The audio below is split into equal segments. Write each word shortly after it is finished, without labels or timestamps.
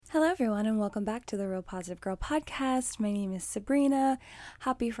everyone, and welcome back to the Real Positive Girl podcast. My name is Sabrina.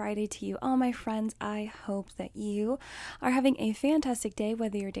 Happy Friday to you all, my friends. I hope that you are having a fantastic day,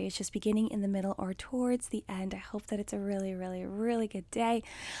 whether your day is just beginning, in the middle, or towards the end. I hope that it's a really, really, really good day.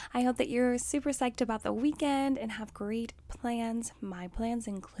 I hope that you're super psyched about the weekend and have great plans. My plans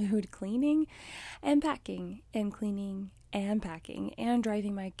include cleaning and packing and cleaning and packing and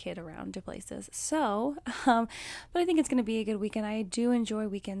driving my kid around to places. But I think it's going to be a good weekend. I do enjoy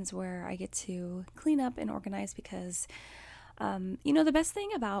weekends where I get to clean up and organize because, the best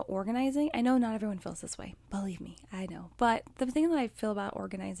thing about organizing, I know not everyone feels this way, believe me, I know. But the thing that I feel about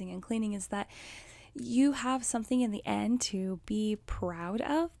organizing and cleaning is that you have something in the end to be proud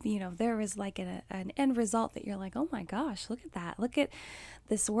of. There is like an end result that you're like, oh my gosh, look at that. Look at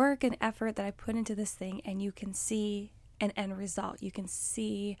this work and effort that I put into this thing, and you can see an end result. You can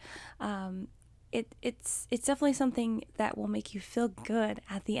see it's definitely something that will make you feel good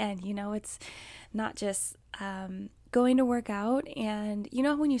at the end. It's not just going to work out, and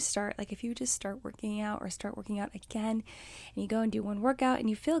when you start, like if you just start working out or start working out again, and you go and do one workout and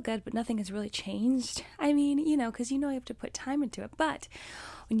you feel good but nothing has really changed, because you have to put time into it. But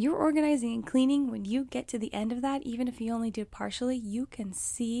when you're organizing and cleaning, when you get to the end of that, even if you only did partially, you can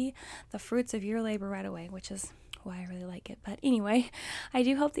see the fruits of your labor right away, which is why I really like it. But anyway, I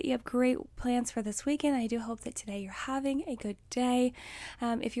do hope that you have great plans for this weekend. I do hope that today you're having a good day.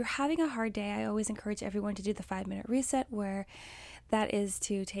 If you're having a hard day, I always encourage everyone to do the 5-minute reset, where that is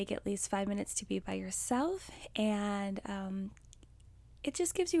to take at least 5 minutes to be by yourself, and it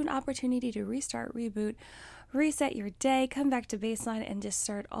just gives you an opportunity to restart, reboot, reset your day, come back to baseline, and just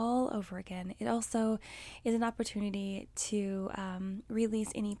start all over again. It also is an opportunity to release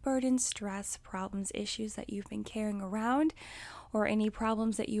any burden, stress, problems, issues that you've been carrying around, or any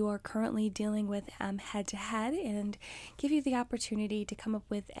problems that you are currently dealing with head to head, and give you the opportunity to come up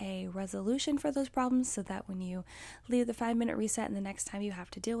with a resolution for those problems, so that when you leave the 5-minute reset and the next time you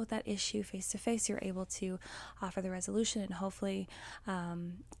have to deal with that issue face to face, you're able to offer the resolution and hopefully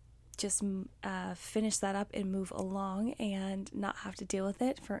just finish that up and move along and not have to deal with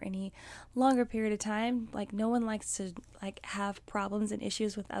it for any longer period of time. Like, no one likes to have problems and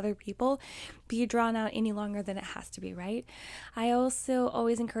issues with other people be drawn out any longer than it has to be, right? I also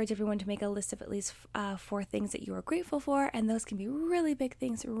always encourage everyone to make a list of at least 4 things that you are grateful for, and those can be really big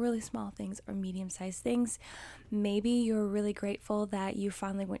things, really small things, or medium-sized things. Maybe you're really grateful that you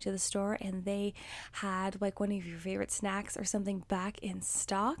finally went to the store and they had like one of your favorite snacks or something back in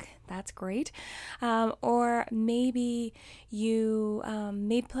stock. That's great. Or maybe you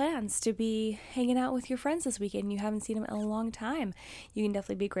made plans to be hanging out with your friends this weekend and you haven't seen them in a long time. You can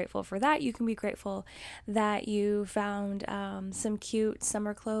definitely be grateful for that. You can be grateful that you found some cute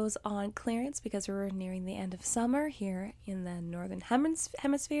summer clothes on clearance, because we're nearing the end of summer here in the northern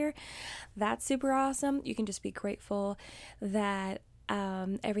hemisphere. That's super awesome. You can just be grateful that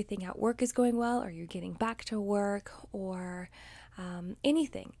everything at work is going well, or you're getting back to work, or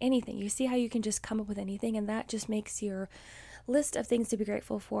anything. You see how you can just come up with anything, and that just makes your list of things to be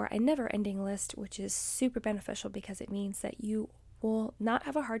grateful for a never-ending list, which is super beneficial because it means that you will not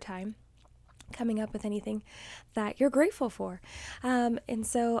have a hard time coming up with anything that you're grateful for. And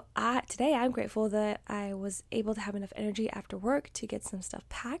so today I'm grateful that I was able to have enough energy after work to get some stuff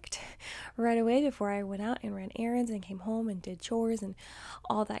packed right away before I went out and ran errands and came home and did chores and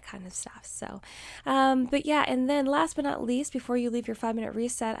all that kind of stuff. So, but yeah, and then last but not least, before you leave your 5-minute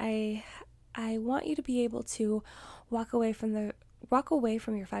reset, I want you to be able to walk away from your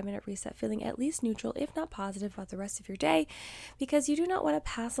 5-minute reset feeling at least neutral, if not positive, about the rest of your day, because you do not want to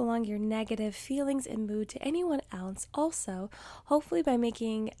pass along your negative feelings and mood to anyone else. Also, hopefully by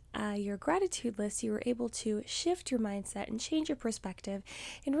making your gratitude list, you were able to shift your mindset and change your perspective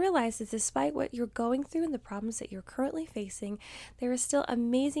and realize that despite what you're going through and the problems that you're currently facing, there is still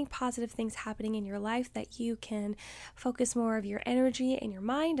amazing positive things happening in your life that you can focus more of your energy and your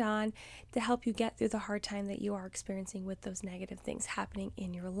mind on to help you get through the hard time that you are experiencing with those negative things happening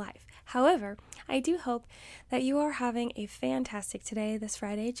in your life. However, I do hope that you are having a fantastic day this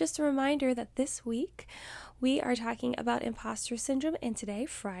Friday. Just a reminder that this week we are talking about imposter syndrome, and today,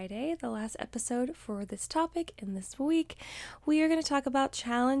 Friday, the last episode for this topic, and this week we are going to talk about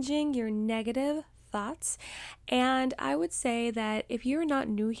challenging your negative thoughts. And I would say that if you're not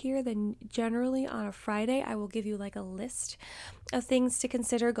new here, then generally on a Friday, I will give you like a list of things to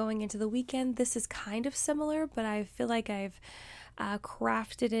consider going into the weekend. This is kind of similar, but I feel like I've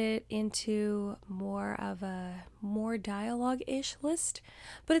crafted it into more of a more dialogue-ish list,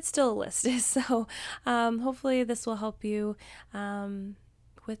 but it's still a list. So hopefully this will help you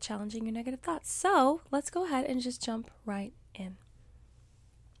with challenging your negative thoughts. So let's go ahead and just jump right in.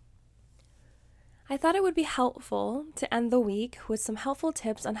 I thought it would be helpful to end the week with some helpful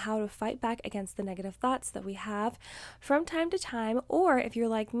tips on how to fight back against the negative thoughts that we have from time to time, or if you're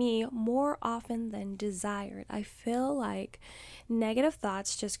like me, more often than desired. I feel like negative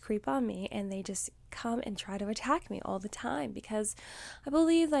thoughts just creep on me and they just come and try to attack me all the time, because I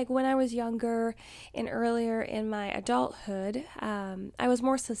believe like when I was younger and earlier in my adulthood, I was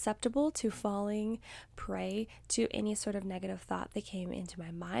more susceptible to falling prey to any sort of negative thought that came into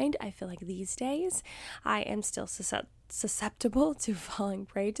my mind. I feel like these days I am still susceptible to falling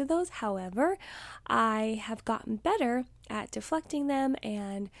prey to those. However, I have gotten better at deflecting them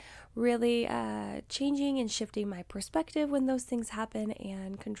and really changing and shifting my perspective when those things happen,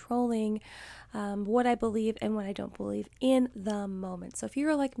 and controlling what I believe and what I don't believe in the moment. So if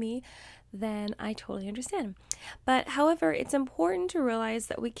you're like me, then I totally understand. But however, it's important to realize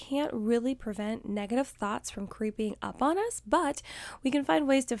that we can't really prevent negative thoughts from creeping up on us, but we can find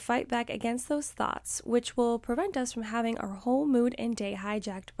ways to fight back against those thoughts, which will prevent us from having our whole mood and day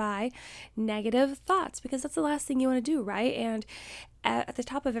hijacked by negative thoughts, because that's the last thing you want to do, right? And at the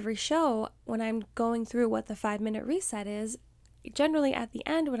top of every show, when I'm going through what the 5-minute reset is, generally at the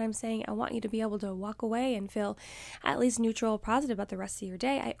end, when I'm saying I want you to be able to walk away and feel at least neutral, positive about the rest of your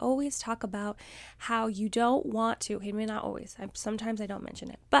day, I always talk about how you don't want to, I mean, not always, sometimes I don't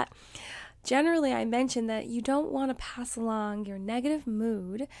mention it, but generally I mention that you don't want to pass along your negative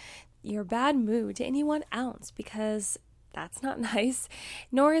mood, your bad mood to anyone else, because that's not nice,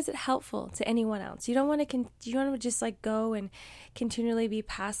 nor is it helpful to anyone else. You don't want to just like go and continually be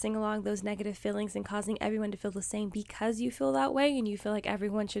passing along those negative feelings and causing everyone to feel the same because you feel that way and you feel like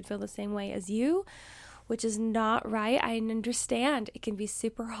everyone should feel the same way as you, which is not right. I understand it can be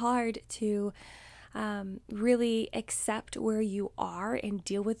super hard to really accept where you are and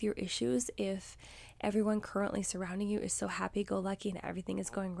deal with your issues if everyone currently surrounding you is so happy-go-lucky and everything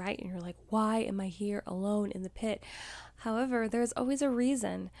is going right, and you're like, why am I here alone in the pit? However, there's always a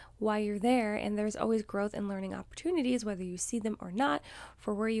reason why you're there, and there's always growth and learning opportunities, whether you see them or not,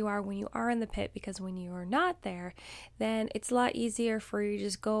 for where you are when you are in the pit, because when you are not there, then it's a lot easier for you to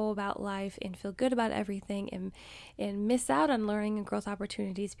just go about life and feel good about everything and miss out on learning and growth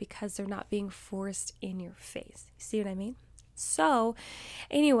opportunities because they're not being forced in your face. See what I mean? So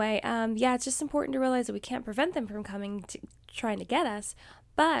anyway, it's just important to realize that we can't prevent them from trying to get us,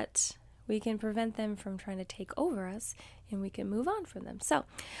 but we can prevent them from trying to take over us, and we can move on from them. So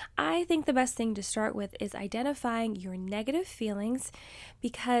I think the best thing to start with is identifying your negative feelings,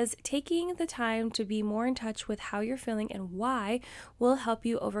 because taking the time to be more in touch with how you're feeling and why will help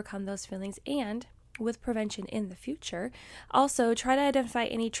you overcome those feelings and with prevention in the future. Also, try to identify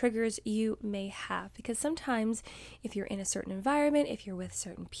any triggers you may have, because sometimes if you're in a certain environment, if you're with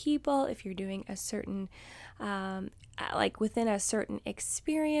certain people, if you're doing a certain within a certain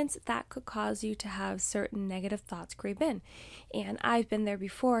experience, that could cause you to have certain negative thoughts creep in. And I've been there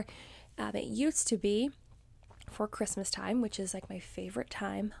before. It used to be for Christmas time, which is like my favorite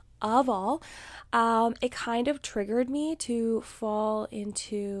time of all. It kind of triggered me to fall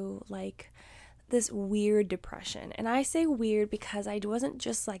into like this weird depression. And I say weird because I wasn't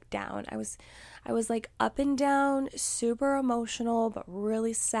just like down. I was like up and down, super emotional, but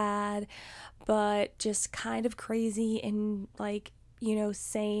really sad, but just kind of crazy and like,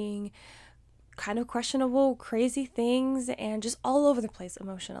 saying kind of questionable, crazy things, and just all over the place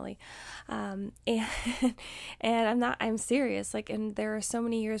emotionally. And I'm serious. Like, and there are so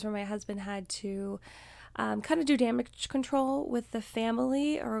many years where my husband had to kind of do damage control with the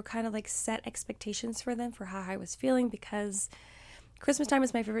family, or kind of like set expectations for them for how I was feeling, because Christmas time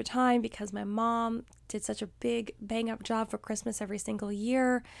is my favorite time, because my mom did such a big bang up job for Christmas every single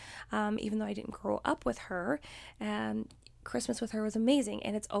year, even though I didn't grow up with her. And Christmas with her was amazing,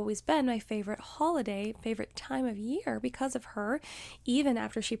 and it's always been my favorite holiday, favorite time of year because of her, even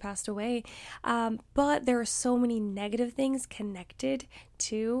after she passed away. But there are so many negative things connected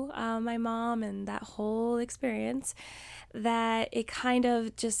to my mom and that whole experience that it kind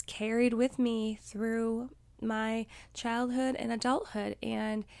of just carried with me through my childhood and adulthood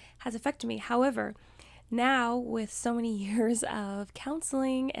and has affected me. However, now, with so many years of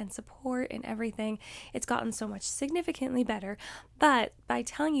counseling and support and everything, it's gotten so much significantly better. But by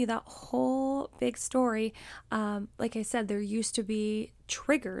telling you that whole big story, like I said, there used to be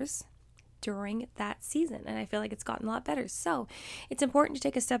triggers during that season, and I feel like it's gotten a lot better. So it's important to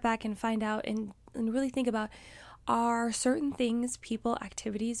take a step back and find out and really think about, are certain things, people,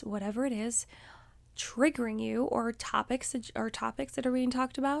 activities, whatever it is, triggering you, or topics that are being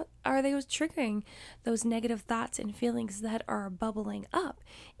talked about, are they triggering those negative thoughts and feelings that are bubbling up?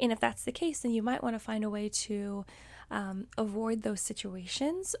 And if that's the case, then you might want to find a way to avoid those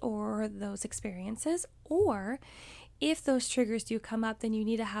situations or those experiences, or if those triggers do come up, then you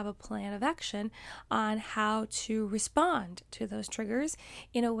need to have a plan of action on how to respond to those triggers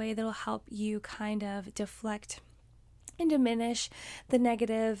in a way that'll help you kind of deflect and diminish the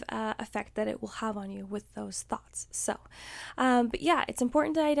negative effect that it will have on you with those thoughts. So, but yeah, it's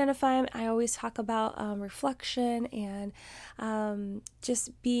important to identify them. I always talk about reflection and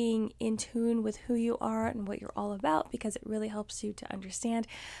just being in tune with who you are and what you're all about, because it really helps you to understand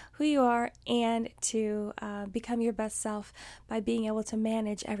who you are and to become your best self by being able to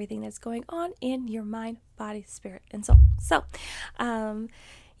manage everything that's going on in your mind, body, spirit, and soul.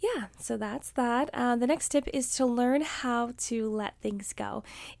 So that's that. The next tip is to learn how to let things go.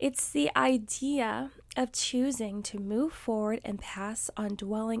 It's the idea of choosing to move forward and pass on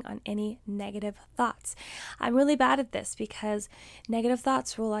dwelling on any negative thoughts. I'm really bad at this because negative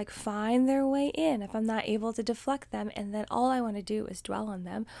thoughts will like find their way in if I'm not able to deflect them, and then all I want to do is dwell on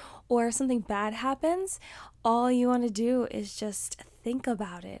them. Or if something bad happens, all you want to do is just think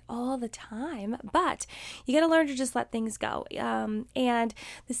about it all the time. But you got to learn to just let things go. And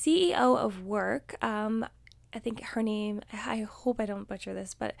the CEO of work, I think her name, I hope I don't butcher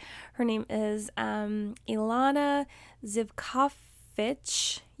this, but her name is Ilana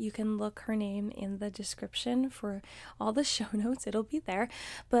Zivkovic. You can look her name in the description for all the show notes. It'll be there.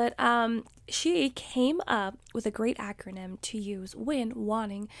 But she came up with a great acronym to use when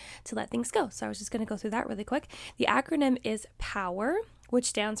wanting to let things go. So I was just going to go through that really quick. The acronym is POWER, which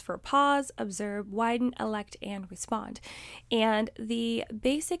stands for pause, observe, widen, elect, and respond. And the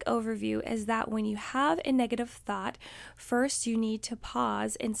basic overview is that when you have a negative thought, first you need to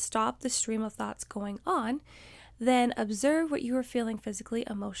pause and stop the stream of thoughts going on. Then observe what you are feeling physically,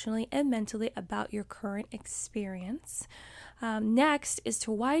 emotionally, and mentally about your current experience. Next is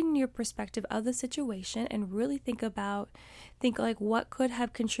to widen your perspective of the situation and really think like what could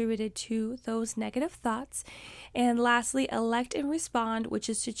have contributed to those negative thoughts. And lastly, elect and respond, which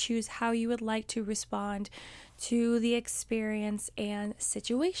is to choose how you would like to respond to the experience and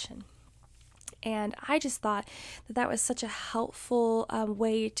situation. And I just thought that was such a helpful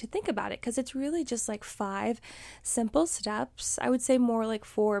way to think about it, because it's really just like 5 simple steps. I would say more like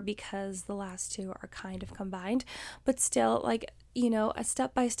 4 because the last 2 are kind of combined, but still like, a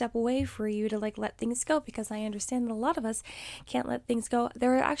step-by-step way for you to like let things go, because I understand that a lot of us can't let things go.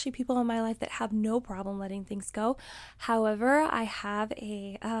 There are actually people in my life that have no problem letting things go. However, I have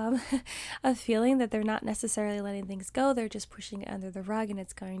a feeling that they're not necessarily letting things go. They're just pushing it under the rug, and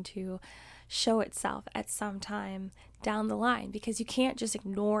it's going to show itself at some time down the line, because you can't just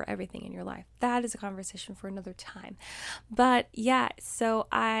ignore everything in your life. That is a conversation for another time. But yeah, so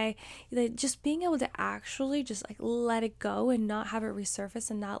just being able to actually just like let it go and not have it resurface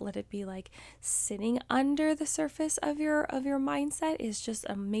and not let it be like sitting under the surface of your mindset is just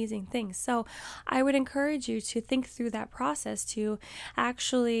an amazing thing. So I would encourage you to think through that process, to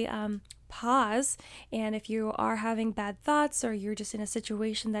actually pause. And if you are having bad thoughts, or you're just in a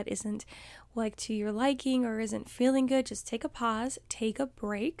situation that isn't like to your liking or isn't feeling good, just take a pause, take a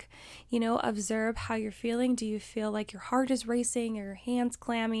break, observe how you're feeling. Do you feel like your heart is racing or your hands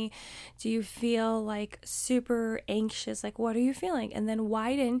clammy? Do you feel like super anxious? Like, what are you feeling? And then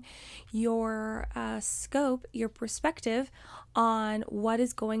widen your scope, your perspective on what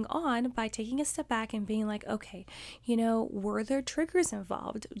is going on by taking a step back and being like, okay, were there triggers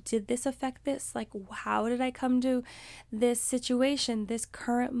involved? Did this affect this? Like, how did I come to this situation, this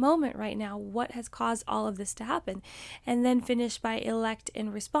current moment right now? What has caused all of this to happen? And then finish by elect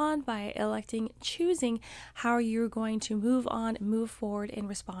and respond, by choosing how you're going to move on, move forward, and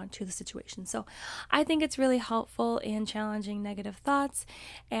respond to the situation. So I think it's really helpful in challenging negative thoughts,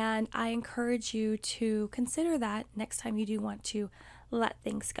 and I encourage you to consider that next time you do want to let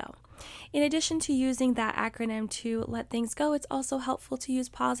things go. In addition to using that acronym to let things go, it's also helpful to use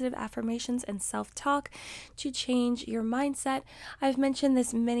positive affirmations and self-talk to change your mindset. I've mentioned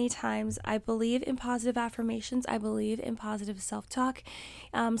this many times. I believe in positive affirmations. I believe in positive self-talk,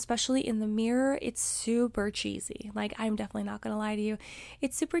 especially in the mirror. It's super cheesy. Like, I'm definitely not going to lie to you.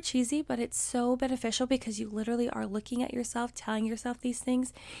 It's super cheesy, but it's so beneficial because you literally are looking at yourself, telling yourself these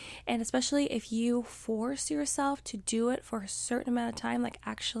things. And especially if you force yourself to do it for a certain amount of time, like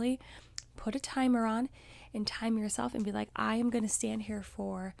actually put a timer on and time yourself and be like, I am going to stand here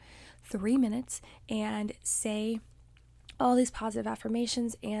for 3 minutes and say all these positive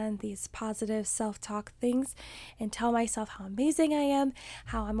affirmations and these positive self-talk things and tell myself how amazing I am,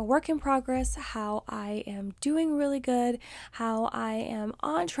 how I'm a work in progress, how I am doing really good, how I am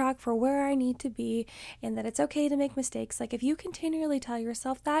on track for where I need to be, and that it's okay to make mistakes. Like if you continually tell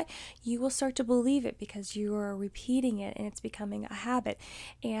yourself that, you will start to believe it because you are repeating it and it's becoming a habit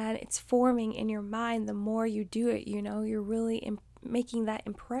and it's forming in your mind. The more you do it, you're really making that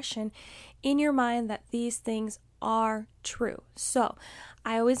impression in your mind that these things are true. So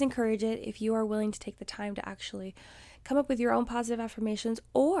I always encourage it if you are willing to take the time to actually come up with your own positive affirmations,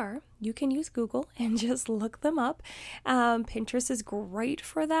 or you can use Google and just look them up. Pinterest is great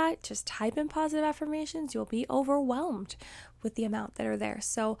for that. Just type in positive affirmations. You'll be overwhelmed with the amount that are there.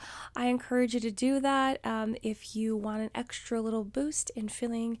 So I encourage you to do that. If you want an extra little boost in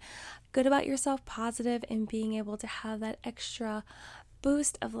feeling good about yourself, positive, and being able to have that extra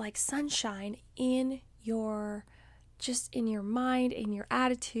boost of like sunshine in your mind, in your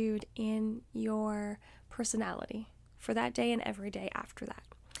attitude, in your personality for that day and every day after that.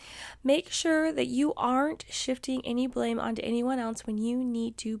 Make sure that you aren't shifting any blame onto anyone else when you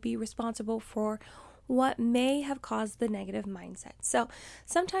need to be responsible for what may have caused the negative mindset. So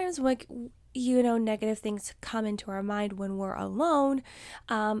sometimes negative things come into our mind when we're alone,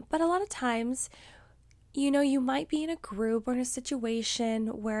 but a lot of times you might be in a group or in a situation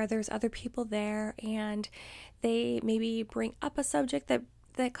where there's other people there and they maybe bring up a subject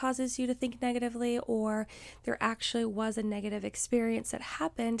that causes you to think negatively, or there actually was a negative experience that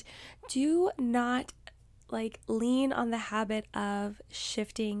happened. Do not lean on the habit of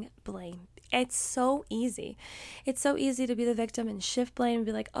shifting blame. It's so easy. It's so easy to be the victim and shift blame and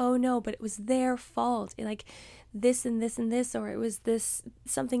be like, oh no, but it was their fault. This and this and this, or it was this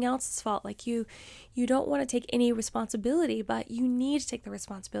something else's fault. You don't want to take any responsibility, but you need to take the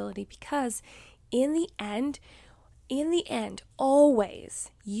responsibility because in the end, always,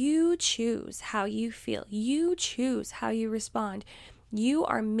 you choose how you feel. You choose how you respond. You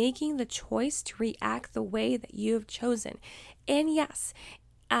are making the choice to react the way that you have chosen. And yes,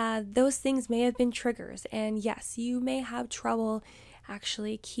 those things may have been triggers. And yes, you may have trouble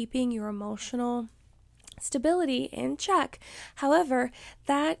actually keeping your emotional stability in check. However,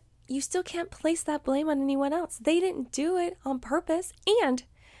 that you still can't place that blame on anyone else. They didn't do it on purpose. And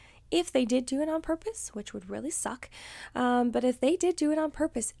if they did do it on purpose, which would really suck, but if they did do it on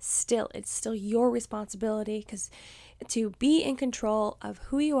purpose, it's still your responsibility because to be in control of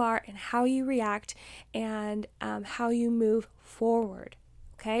who you are and how you react and how you move forward.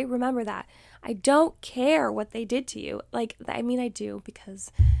 Okay, remember that. I don't care what they did to you. I do,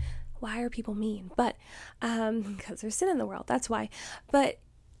 because why are people mean? But because there's sin in the world, that's why. But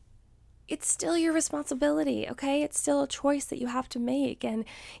it's still your responsibility, okay? It's still a choice that you have to make. And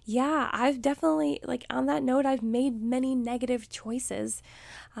yeah, I've definitely, on that note, I've made many negative choices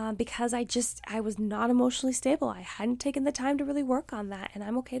because I was not emotionally stable. I hadn't taken the time to really work on that, and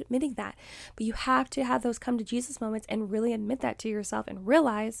I'm okay admitting that. But you have to have those come to Jesus moments and really admit that to yourself and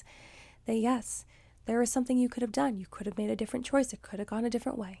realize that yes, there is something you could have done. You could have made a different choice. It could have gone a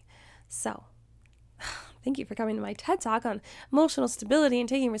different way. So thank you for coming to my TED Talk on emotional stability and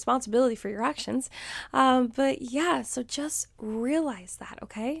taking responsibility for your actions. But yeah, so just realize that,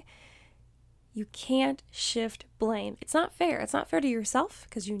 okay? You can't shift blame. It's not fair. It's not fair to yourself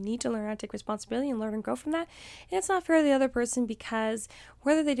because you need to learn how to take responsibility and learn and grow from that. And it's not fair to the other person because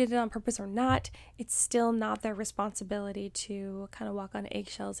whether they did it on purpose or not, it's still not their responsibility to kind of walk on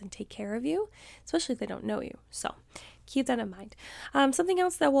eggshells and take care of you, especially if they don't know you. So keep that in mind. Something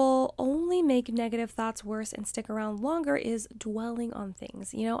else that will only make negative thoughts worse and stick around longer is dwelling on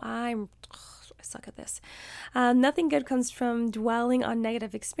things. I suck at this. Nothing good comes from dwelling on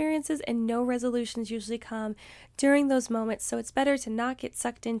negative experiences, and no resolutions usually come during those moments. So it's better to not get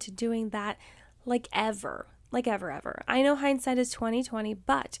sucked into doing that ever. Ever. I know hindsight is 20/20,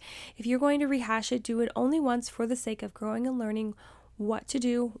 but if you're going to rehash it, do it only once for the sake of growing and learning what to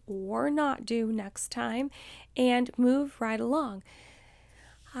do or not do next time and move right along.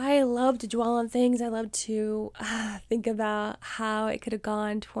 I love to dwell on things. I love to think about how it could have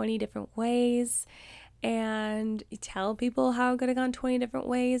gone 20 different ways and tell people how it could have gone 20 different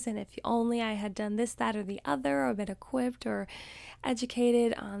ways. And if only I had done this, that, or the other, or been equipped or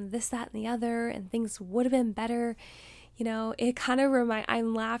educated on this, that, and the other, and things would have been better. It kind of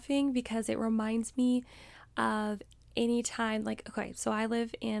I'm laughing because it reminds me of any time, so I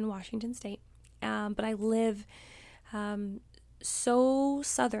live in Washington State, but I live so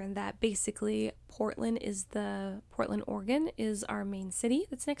southern that basically Portland, Oregon is our main city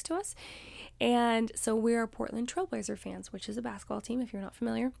that's next to us. And so we are Portland Trailblazer fans, which is a basketball team if you're not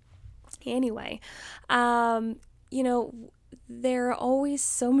familiar. Anyway, there are always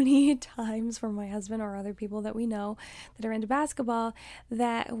so many times where my husband or other people that we know that are into basketball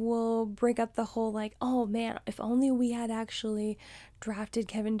that will bring up the whole like, oh man, if only we had actually drafted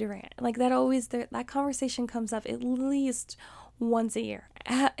Kevin Durant. Like that conversation comes up at least once a year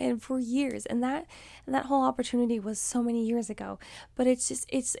and for years, and that whole opportunity was so many years ago. But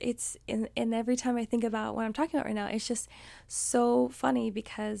and every time I think about what I'm talking about right now, it's just so funny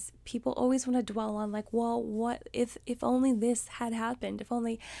because people always want to dwell on like, well, what if only this had happened, if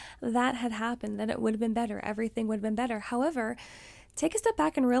only that had happened, then it would have been better, everything would have been better. However, take a step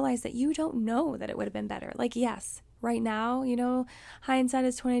back and realize that you don't know that it would have been better. Like, yes, right now, hindsight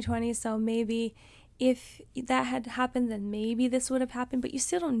is 2020, so maybe if that had happened, then maybe this would have happened, but you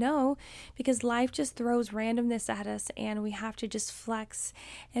still don't know because life just throws randomness at us and we have to just flex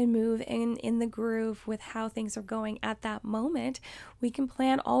and move in the groove with how things are going at that moment. We can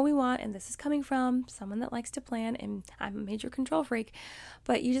plan all we want, and this is coming from someone that likes to plan, and I'm a major control freak,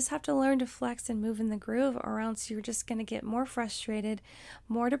 but you just have to learn to flex and move in the groove, or else you're just going to get more frustrated,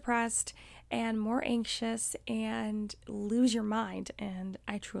 more depressed, and more anxious and lose your mind, and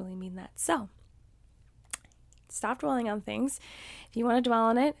I truly mean that. So stop dwelling on things. If you want to dwell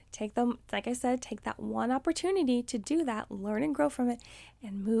on it, take that one opportunity to do that, learn and grow from it,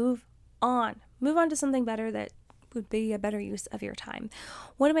 and move on. Move on to something better that would be a better use of your time.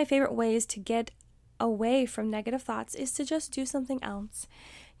 One of my favorite ways to get away from negative thoughts is to just do something else.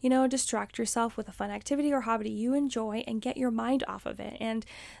 Distract yourself with a fun activity or hobby you enjoy and get your mind off of it. And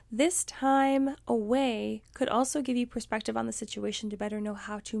this time away could also give you perspective on the situation to better know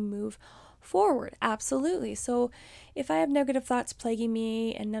how to move forward. Absolutely. So if I have negative thoughts plaguing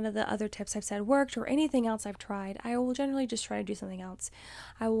me and none of the other tips I've said worked or anything else I've tried, I will generally just try to do something else.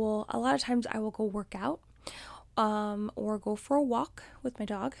 A lot of times I will go work out, or go for a walk with my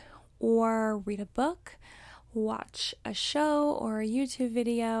dog, or read a book, watch a show or a YouTube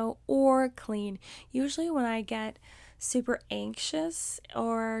video, or clean. Usually when I get super anxious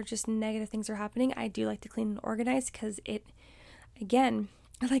or just negative things are happening, I do like to clean and organize because it, again,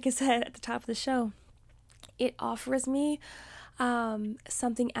 like I said at the top of the show, it offers me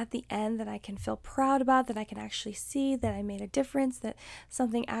something at the end that I can feel proud about, that I can actually see that I made a difference, that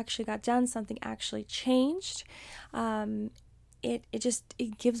something actually got done, something actually changed. It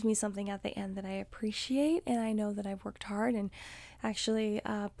gives me something at the end that I appreciate, and I know that I've worked hard and actually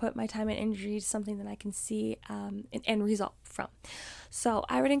put my time and energy to something that I can see an end result from. So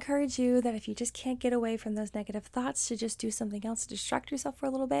I would encourage you that if you just can't get away from those negative thoughts, to just do something else, to distract yourself for a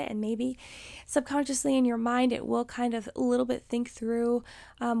little bit, and maybe subconsciously in your mind it will kind of a little bit think through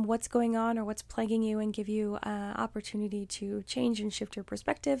what's going on or what's plaguing you, and give you an opportunity to change and shift your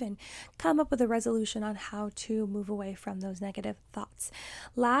perspective and come up with a resolution on how to move away from those negative thoughts.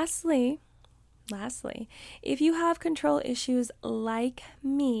 Lastly, if you have control issues like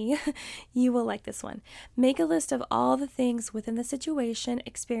me, you will like this one. Make a list of all the things within the situation,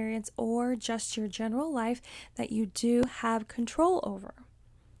 experience, or just your general life that you do have control over.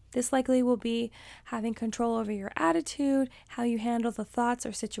 This likely will be having control over your attitude, how you handle the thoughts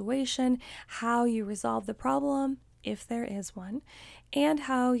or situation, how you resolve the problem, if there is one, and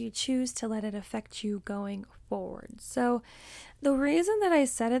how you choose to let it affect you going forward. So the reason that I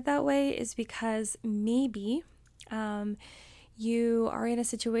said it that way is because maybe you are in a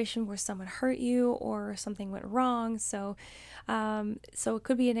situation where someone hurt you or something went wrong. So it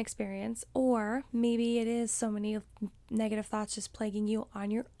could be an experience, or maybe it is so many negative thoughts just plaguing you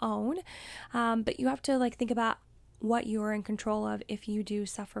on your own. But you have to think about what you are in control of if you do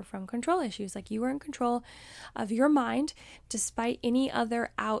suffer from control issues. Like, you are in control of your mind despite any other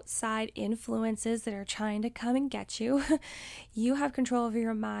outside influences that are trying to come and get you. You have control over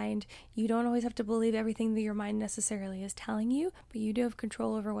your mind. You don't always have to believe everything that your mind necessarily is telling you, but you do have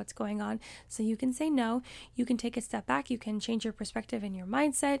control over what's going on. So you can say no, you can take a step back, you can change your perspective and your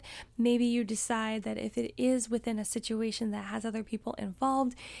mindset. Maybe you decide that if it is within a situation that has other people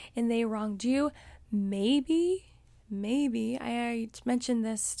involved and they wronged you, maybe I mentioned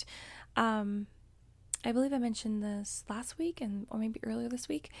this, I believe I mentioned this last week or maybe earlier this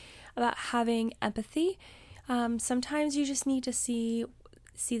week, about having empathy. Sometimes you just need to see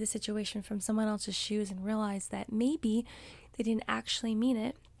the situation from someone else's shoes and realize that maybe they didn't actually mean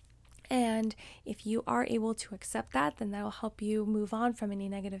it. And if you are able to accept that, then that will help you move on from any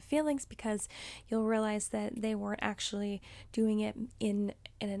negative feelings, because you'll realize that they weren't actually doing it in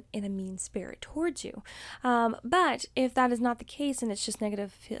a mean spirit towards you. But if that is not the case and it's just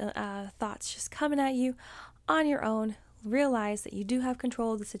negative thoughts just coming at you on your own, realize that you do have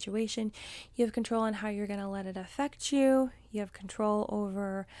control of the situation. You have control on how you're going to let it affect you. You have control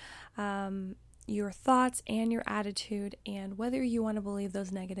over your thoughts and your attitude, and whether you want to believe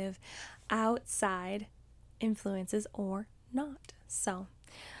those negative outside influences or not. So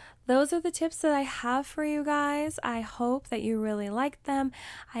those are the tips that I have for you guys. I hope that you really liked them.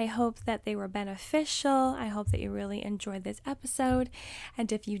 I hope that they were beneficial. I hope that you really enjoyed this episode.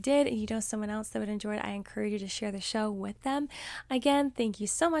 And if you did, and you know someone else that would enjoy it, I encourage you to share the show with them. Again, thank you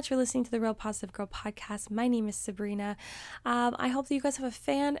so much for listening to the Real Positive Girl podcast. My name is Sabrina. I hope that you guys have a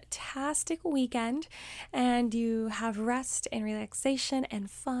fantastic weekend and you have rest and relaxation and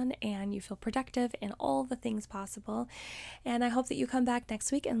fun and you feel productive and all the things possible. And I hope that you come back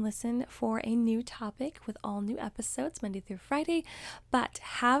next week and listen for a new topic with all new episodes Monday through Friday. But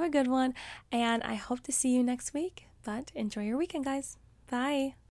have a good one, and I hope to see you next week. But enjoy your weekend, guys. Bye.